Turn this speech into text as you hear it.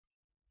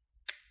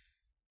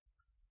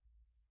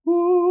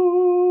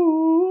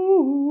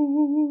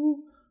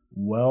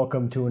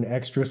Welcome to an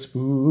extra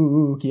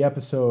spooky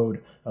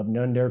episode of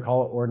None Dare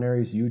Call It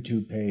Ordinary's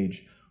YouTube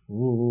page.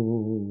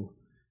 Ooh.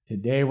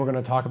 Today we're going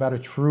to talk about a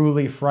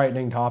truly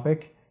frightening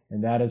topic,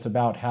 and that is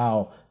about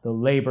how the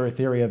labor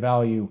theory of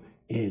value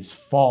is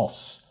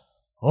false.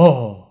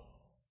 Oh,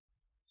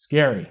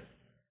 scary.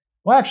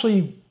 Well,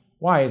 actually,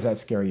 why is that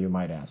scary, you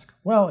might ask?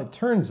 Well, it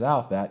turns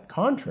out that,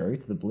 contrary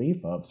to the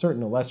belief of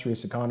certain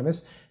illustrious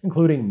economists,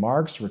 including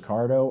Marx,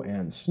 Ricardo,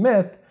 and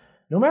Smith,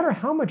 no matter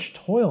how much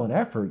toil and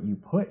effort you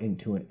put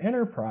into an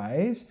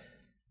enterprise,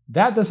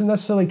 that doesn't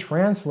necessarily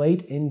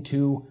translate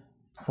into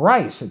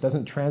price. It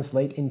doesn't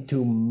translate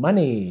into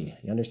money.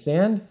 You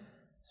understand?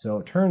 So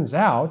it turns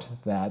out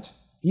that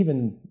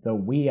even though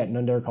we at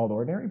None Dare Call It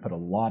Ordinary put a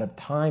lot of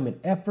time and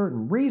effort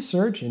and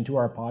research into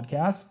our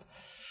podcast,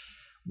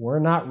 we're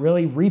not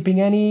really reaping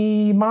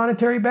any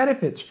monetary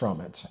benefits from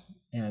it.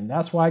 And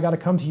that's why I got to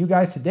come to you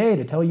guys today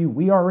to tell you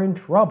we are in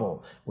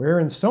trouble. We're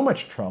in so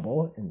much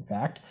trouble, in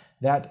fact,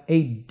 that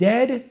a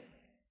dead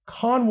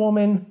con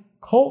woman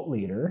cult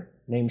leader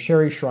named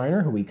Sherry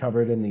Shriner, who we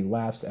covered in the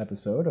last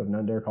episode of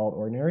None Dare Call It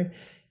Ordinary,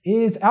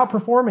 is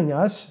outperforming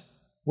us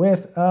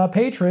with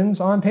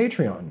patrons on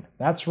Patreon.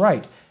 That's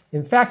right.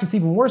 In fact, it's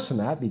even worse than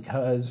that,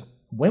 because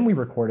when we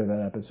recorded that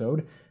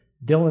episode,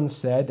 Dylan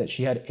said that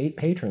she had 8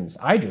 patrons.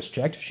 I just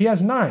checked. She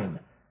has 9.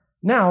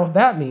 Now,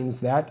 that means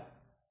that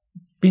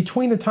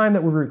between the time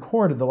that we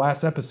recorded the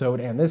last episode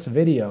and this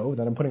video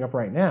that I'm putting up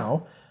right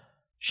now,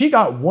 she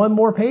got 1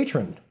 more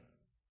patron.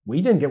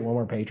 We didn't get 1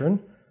 more patron.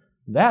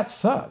 That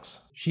sucks.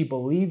 She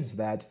believes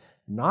that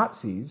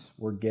Nazis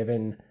were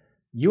given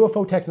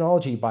UFO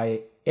technology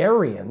by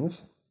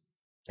Aryans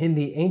in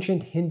the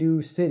ancient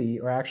Hindu city,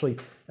 or actually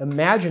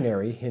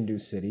imaginary Hindu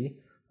city,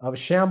 of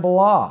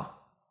Shambhala.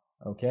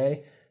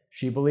 Okay?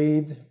 She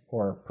believed,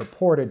 or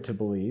purported to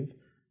believe,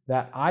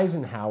 that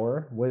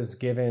Eisenhower was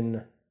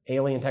given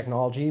alien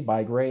technology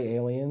by gray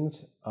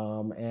aliens,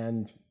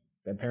 and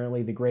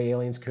apparently the gray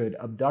aliens could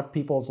abduct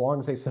people as long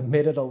as they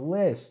submitted a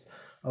list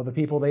of the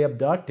people they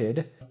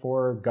abducted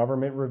for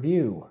government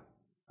review.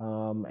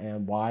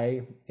 And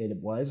why it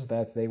was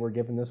that they were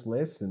given this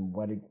list and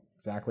what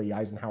exactly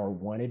Eisenhower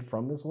wanted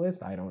from this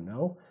list, I don't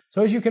know.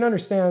 So as you can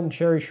understand,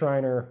 Sherry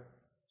Shriner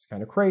is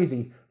kind of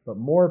crazy, but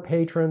more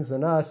patrons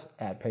than us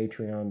at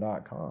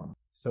patreon.com.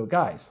 So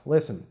guys,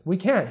 listen, we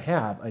can't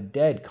have a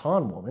dead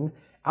con woman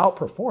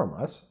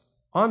outperform us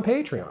on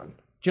Patreon.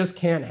 Just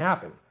can't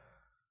happen.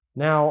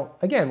 Now,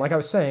 again, like I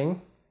was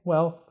saying,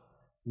 well,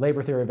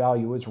 labor theory of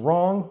value is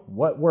wrong.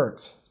 What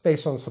works? It's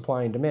based on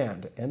supply and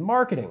demand and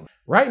marketing.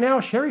 Right now,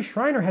 Sherry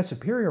Shriner has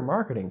superior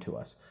marketing to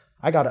us.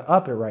 I got to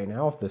up it right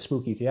now with the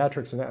spooky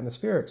theatrics and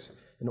atmospherics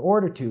in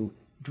order to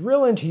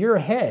drill into your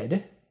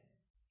head,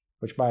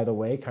 which, by the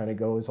way, kind of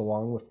goes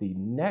along with the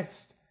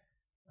next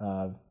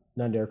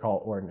None Dare Call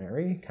It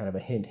Ordinary, kind of a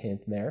hint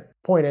there.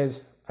 Point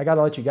is, I got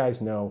to let you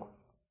guys know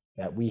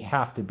that we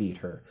have to beat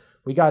her.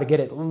 We got to get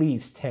at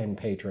least 10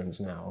 patrons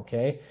now,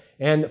 okay?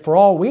 And for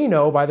all we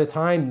know, by the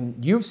time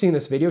you've seen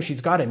this video,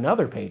 she's got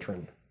another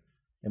patron.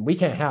 And we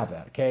can't have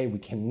that, okay? We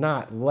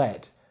cannot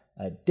let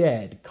a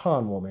dead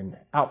con woman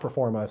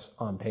outperform us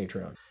on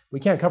Patreon. We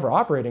can't cover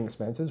operating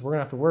expenses. We're going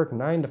to have to work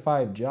 9 to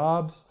 5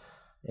 jobs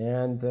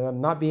and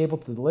not be able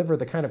to deliver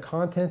the kind of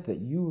content that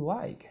you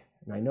like.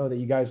 And I know that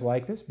you guys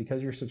like this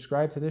because you're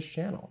subscribed to this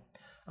channel.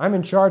 I'm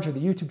in charge of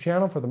the YouTube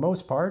channel for the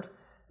most part,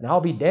 and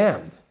I'll be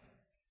damned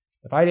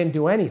if I didn't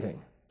do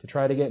anything to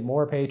try to get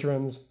more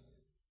patrons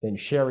than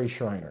Sherry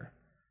Shriner.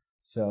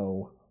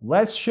 So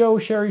let's show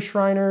Sherry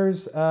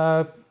Shriner's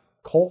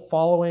cult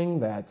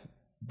following that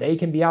they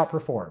can be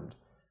outperformed.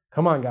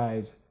 Come on,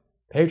 guys.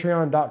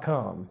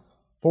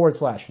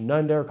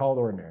 Patreon.com/None Dare Call It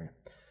Ordinary.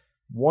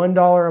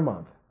 $1 a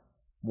month.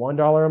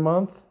 $1 a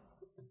month.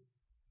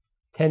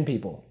 10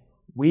 people.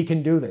 We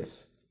can do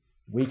this.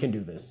 We can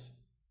do this.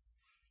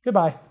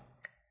 Goodbye.